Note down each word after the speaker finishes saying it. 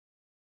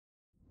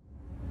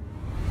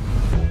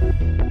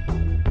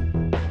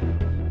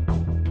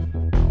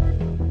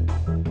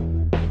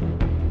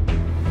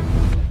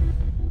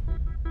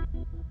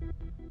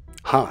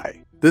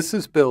Hi, this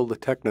is Bill the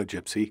Techno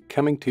Gypsy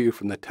coming to you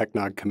from the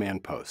Technog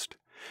Command Post.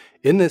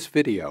 In this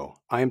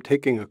video, I am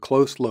taking a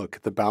close look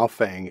at the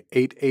Baofeng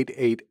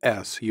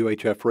 888S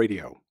UHF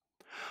radio.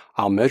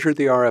 I'll measure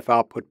the RF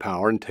output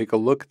power and take a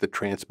look at the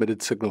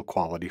transmitted signal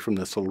quality from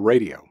this little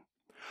radio.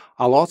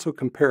 I'll also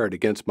compare it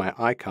against my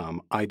Icom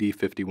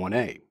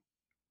ID-51a.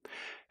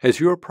 As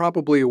you are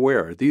probably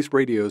aware, these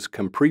radios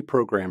come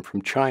pre-programmed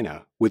from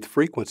China with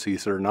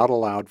frequencies that are not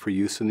allowed for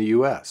use in the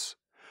US.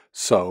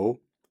 So,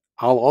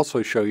 I'll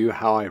also show you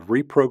how I've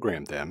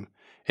reprogrammed them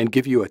and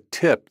give you a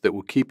tip that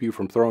will keep you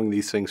from throwing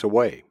these things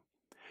away.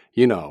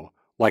 You know,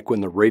 like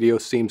when the radio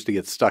seems to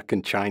get stuck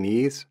in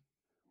Chinese.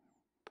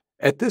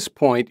 At this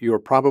point, you are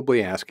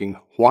probably asking,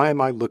 why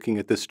am I looking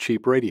at this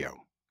cheap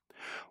radio?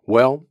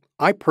 Well,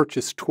 I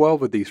purchased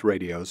 12 of these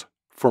radios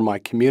for my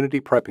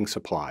community prepping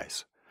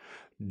supplies.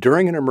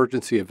 During an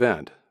emergency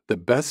event, the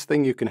best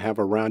thing you can have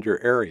around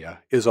your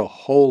area is a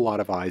whole lot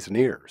of eyes and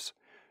ears.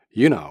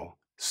 You know,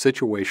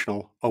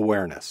 situational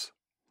awareness.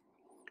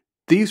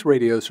 These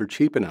radios are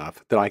cheap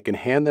enough that I can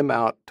hand them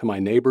out to my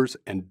neighbors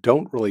and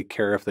don't really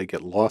care if they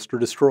get lost or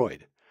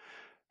destroyed.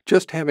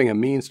 Just having a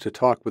means to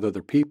talk with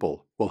other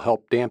people will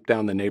help damp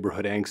down the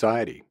neighborhood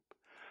anxiety,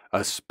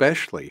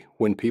 especially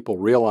when people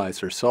realize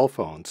their cell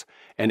phones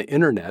and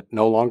internet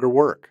no longer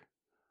work.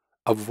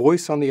 A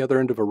voice on the other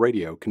end of a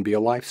radio can be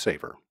a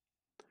lifesaver.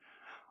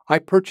 I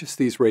purchased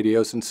these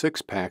radios in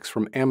 6-packs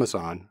from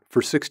Amazon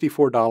for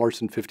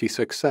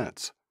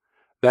 $64.56.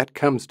 That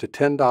comes to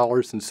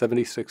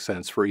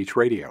 $10.76 for each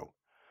radio.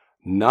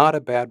 Not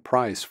a bad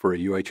price for a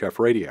UHF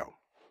radio.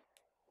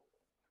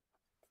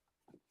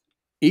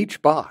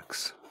 Each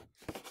box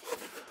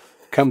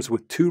comes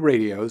with 2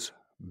 radios,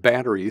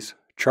 batteries,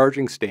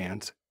 charging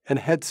stands, and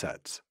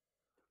headsets.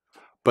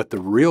 But the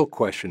real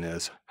question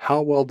is,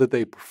 how well did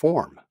they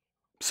perform?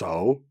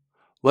 So,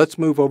 let's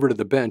move over to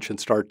the bench and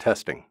start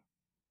testing.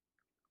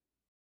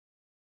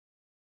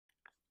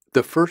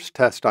 The first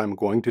test I'm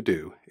going to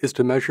do is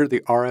to measure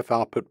the RF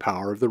output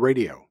power of the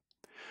radio.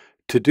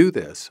 To do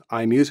this,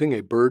 I'm using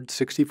a Bird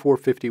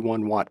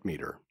 6451 watt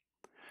meter.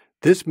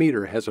 This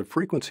meter has a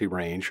frequency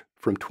range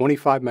from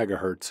 25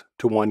 MHz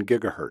to 1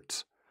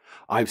 GHz.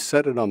 I've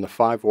set it on the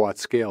 5 watt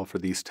scale for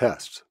these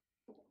tests.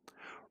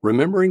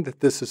 Remembering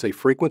that this is a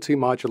frequency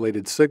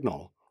modulated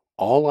signal,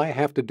 all I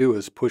have to do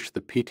is push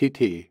the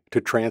PTT to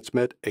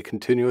transmit a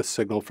continuous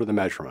signal for the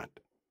measurement.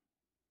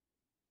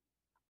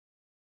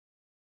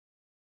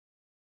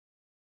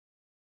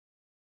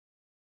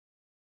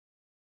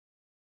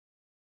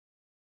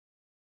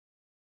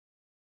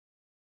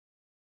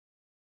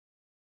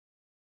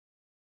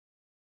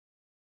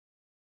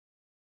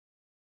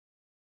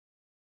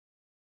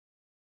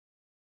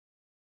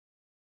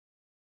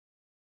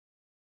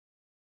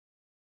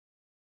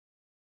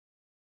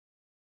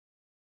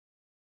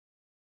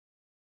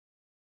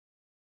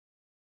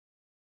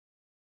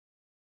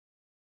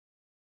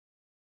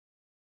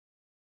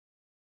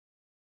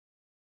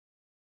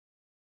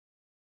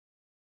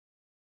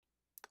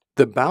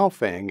 The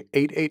Baofeng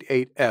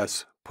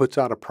 888S puts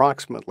out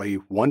approximately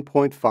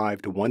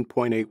 1.5 to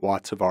 1.8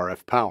 watts of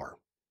RF power.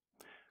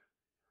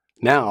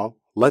 Now,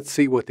 let's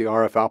see what the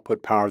RF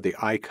output power of the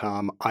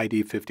Icom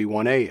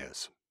ID-51a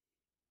is.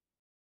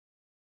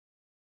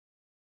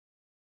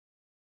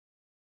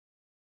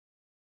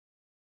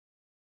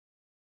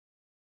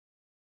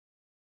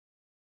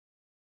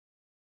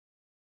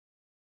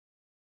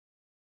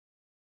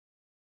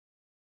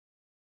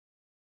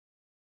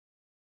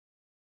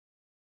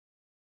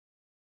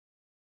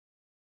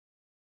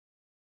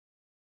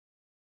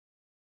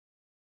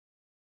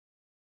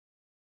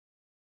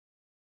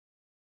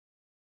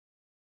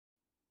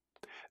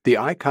 The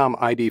Icom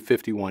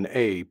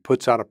ID-51a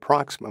puts out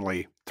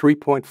approximately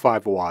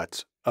 3.5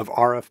 watts of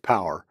RF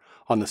power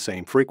on the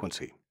same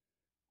frequency.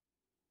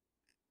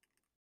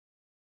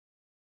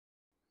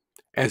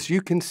 As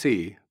you can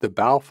see, the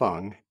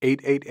Baofeng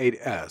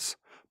 888S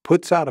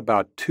puts out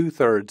about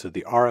 2/3 of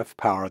the RF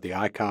power of the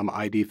Icom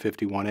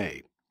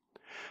ID-51a.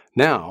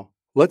 Now,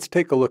 let's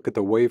take a look at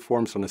the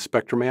waveforms on a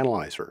spectrum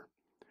analyzer.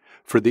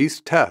 For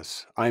these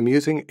tests, I'm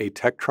using a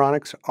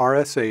Tektronix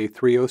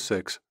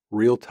RSA306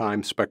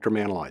 real-time spectrum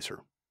analyzer.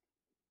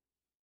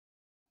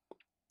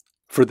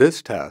 For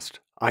this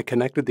test, I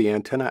connected the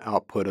antenna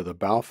output of the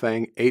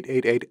Baofeng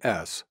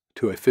 888S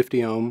to a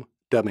 50 ohm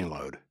dummy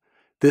load.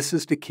 This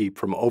is to keep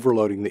from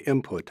overloading the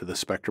input to the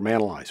spectrum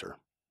analyzer.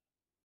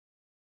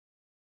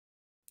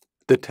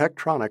 The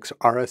Tektronix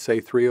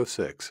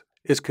RSA306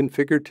 is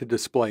configured to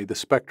display the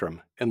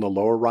spectrum in the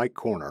lower right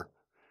corner,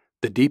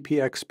 the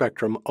DPX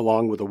spectrum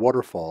along with a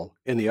waterfall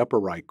in the upper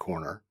right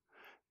corner,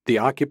 the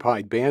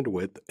occupied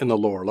bandwidth in the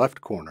lower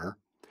left corner,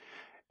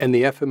 and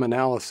the FM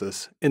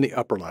analysis in the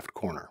upper left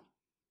corner.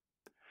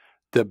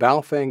 The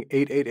Baofeng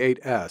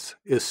 888S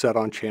is set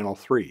on channel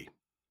 3.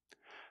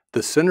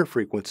 The center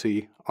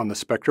frequency on the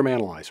spectrum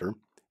analyzer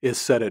is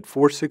set at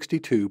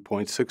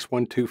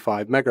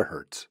 462.6125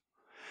 MHz.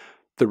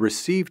 The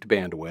received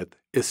bandwidth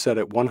is set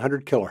at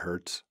 100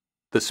 kHz,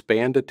 the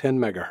span to 10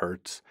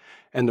 MHz,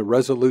 and the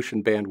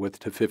resolution bandwidth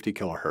to 50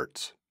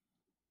 kHz.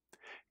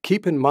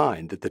 Keep in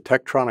mind that the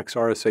Tektronix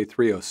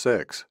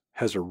RSA306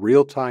 has a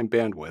real-time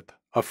bandwidth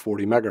of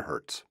 40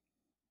 MHz.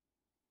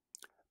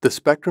 The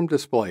spectrum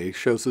display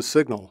shows the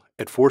signal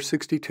at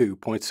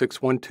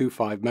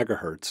 462.6125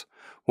 MHz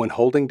when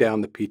holding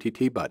down the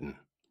PTT button.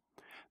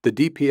 The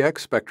DPX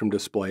spectrum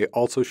display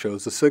also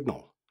shows the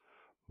signal,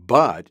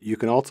 but you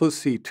can also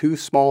see two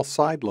small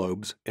side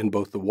lobes in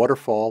both the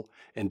waterfall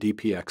and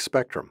DPX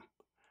spectrum.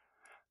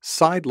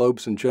 Side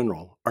lobes in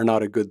general are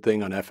not a good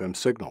thing on FM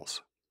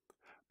signals,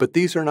 but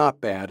these are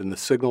not bad and the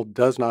signal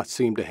does not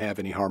seem to have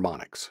any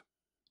harmonics.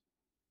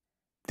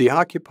 The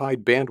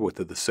occupied bandwidth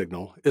of the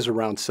signal is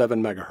around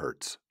 7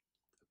 MHz.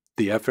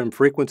 The FM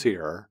frequency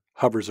error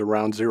hovers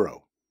around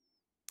 0.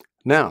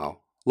 Now,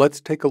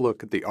 let's take a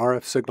look at the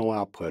RF signal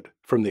output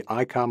from the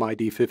Icom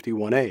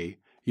ID-51a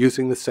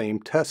using the same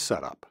test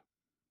setup.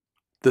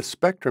 The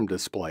spectrum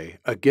display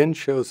again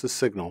shows the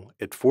signal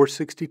at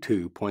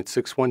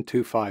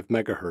 462.6125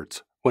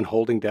 MHz when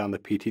holding down the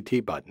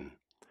PTT button.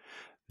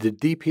 The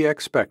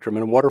DPX spectrum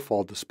and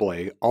waterfall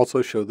display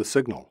also show the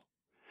signal.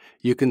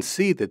 You can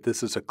see that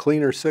this is a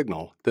cleaner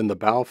signal than the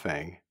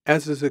Baofeng,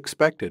 as is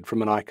expected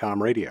from an Icom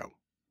radio.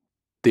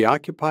 The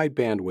occupied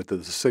bandwidth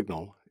of the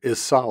signal is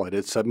solid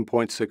at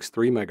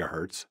 7.63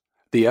 MHz.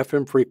 The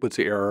FM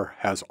frequency error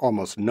has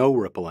almost no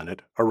ripple in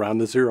it around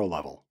the 0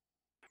 level.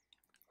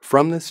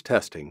 From this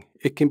testing,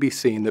 it can be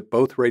seen that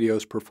both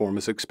radios perform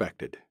as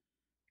expected.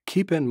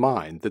 Keep in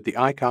mind that the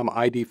Icom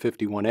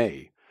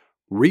ID-51a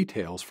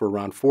retails for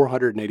around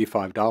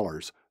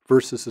 $485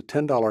 versus the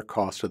 $10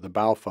 cost of the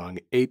Baofeng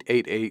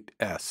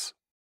 888S.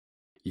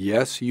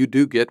 Yes, you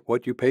do get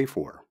what you pay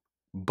for,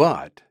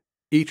 but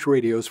each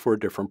radio is for a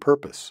different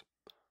purpose.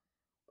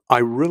 I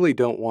really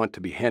don't want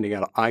to be handing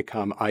out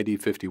Icom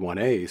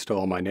ID-51As to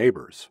all my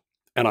neighbors,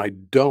 and I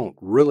don't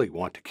really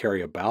want to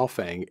carry a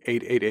Baofeng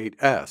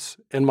 888S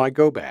in my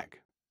go bag.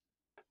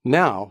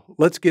 Now,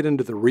 let's get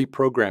into the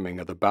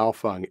reprogramming of the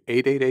Baofeng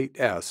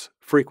 888S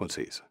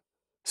frequencies.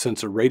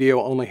 Since a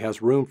radio only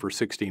has room for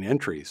 16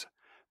 entries,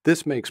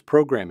 this makes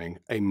programming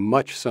a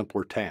much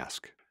simpler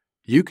task.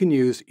 You can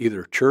use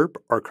either Chirp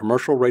or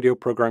commercial radio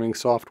programming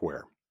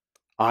software.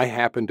 I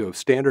happen to have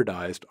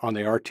standardized on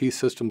the RT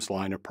Systems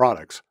line of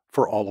products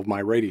for all of my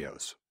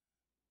radios.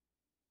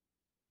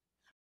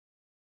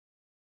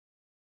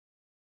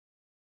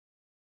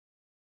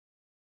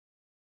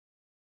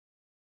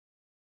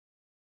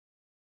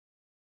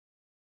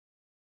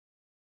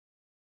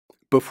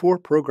 Before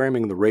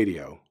programming the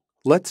radio,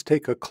 let's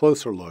take a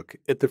closer look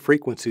at the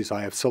frequencies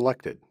I have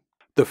selected.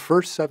 The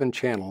first 7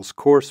 channels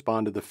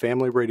correspond to the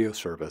Family Radio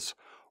Service,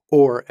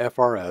 or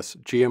FRS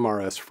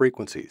GMRS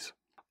frequencies.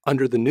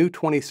 Under the new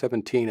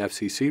 2017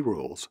 FCC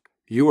rules,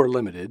 you are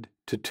limited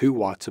to 2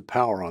 watts of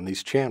power on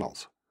these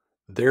channels.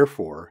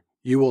 Therefore,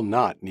 you will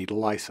not need a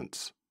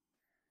license.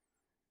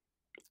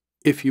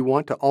 If you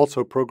want to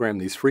also program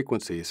these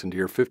frequencies into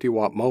your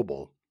 50-watt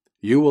mobile,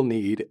 you will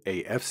need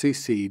a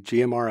FCC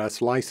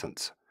GMRS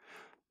license.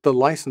 The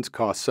license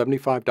costs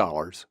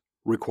 $75,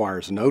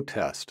 requires no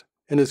test,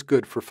 and is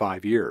good for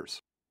 5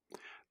 years.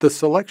 The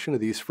selection of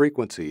these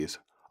frequencies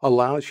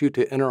allows you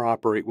to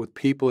interoperate with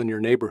people in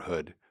your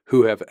neighborhood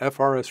who have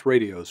FRS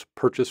radios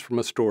purchased from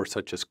a store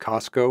such as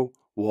Costco,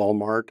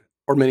 Walmart,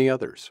 or many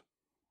others.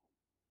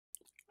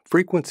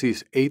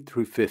 Frequencies 8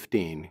 through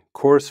 15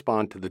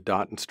 correspond to the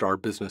dot and star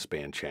business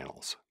band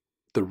channels.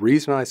 The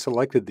reason I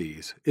selected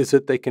these is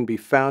that they can be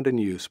found in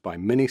use by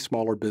many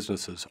smaller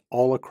businesses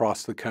all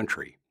across the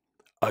country.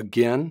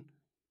 Again,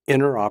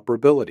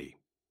 interoperability.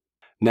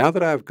 Now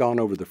that I have gone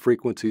over the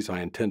frequencies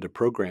I intend to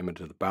program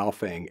into the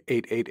Baofeng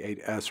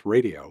 888S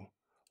radio,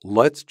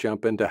 let's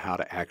jump into how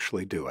to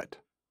actually do it.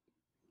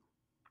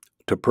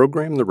 To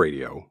program the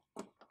radio,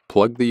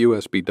 plug the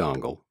USB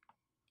dongle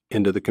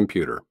into the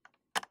computer.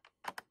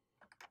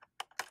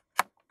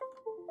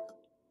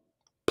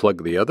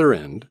 Plug the other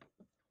end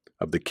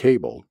of the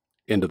cable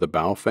into the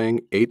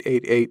Baofeng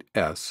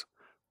 888S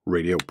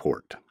radio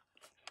port.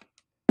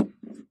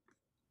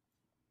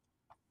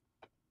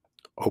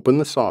 Open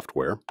the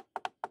software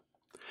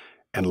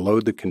and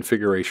load the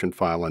configuration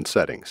file and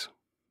settings.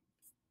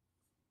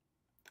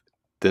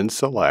 Then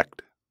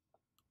select,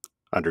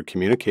 under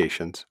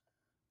Communications,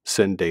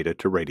 Send Data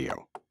to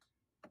Radio.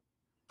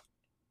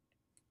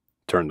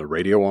 Turn the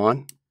radio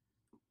on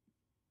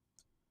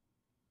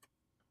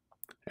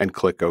and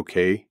click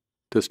OK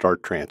to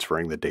start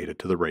transferring the data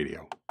to the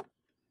radio.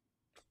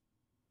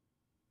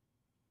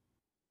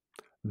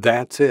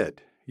 That's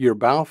it. Your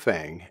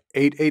Baofeng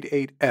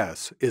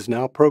 888S is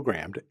now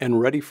programmed and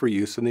ready for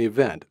use in the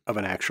event of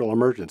an actual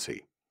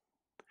emergency.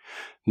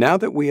 Now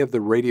that we have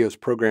the radios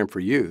programmed for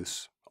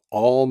use,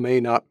 all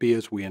may not be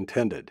as we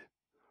intended.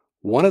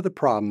 One of the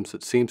problems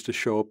that seems to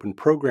show up in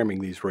programming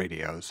these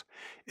radios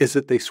is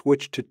that they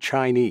switch to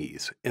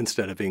Chinese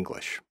instead of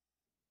English.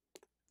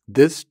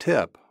 This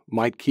tip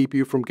might keep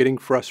you from getting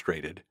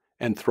frustrated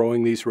and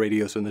throwing these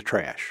radios in the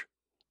trash.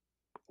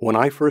 When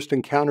I first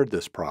encountered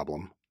this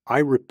problem, I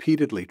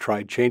repeatedly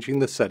tried changing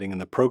the setting in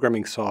the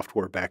programming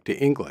software back to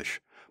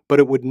English, but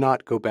it would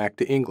not go back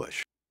to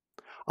English.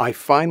 I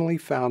finally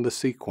found the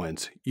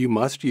sequence you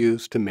must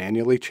use to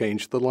manually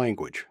change the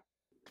language.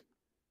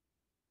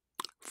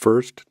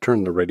 First,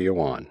 turn the radio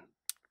on.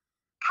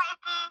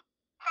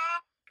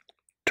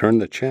 Turn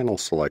the channel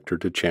selector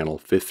to channel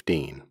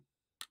 15.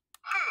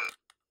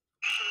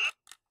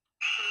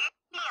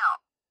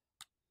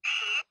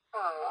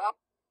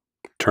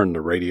 Turn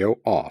the radio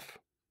off.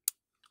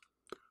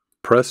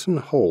 Press and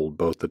hold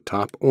both the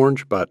top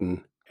orange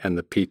button and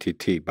the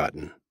PTT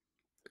button.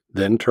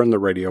 Then turn the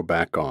radio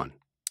back on.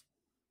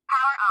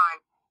 Power on.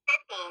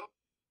 15.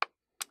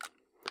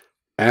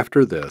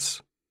 After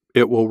this,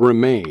 it will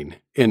remain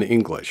in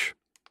English.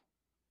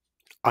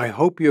 I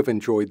hope you have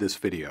enjoyed this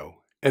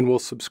video and will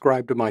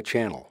subscribe to my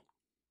channel.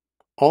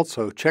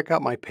 Also, check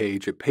out my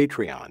page at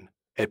Patreon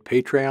at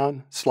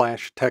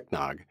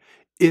patreon.com/technog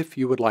if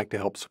you would like to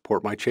help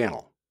support my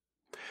channel.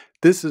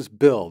 This is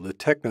Bill, the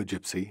Techno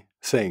Gypsy,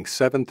 saying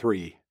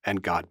 7-3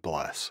 and God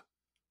bless.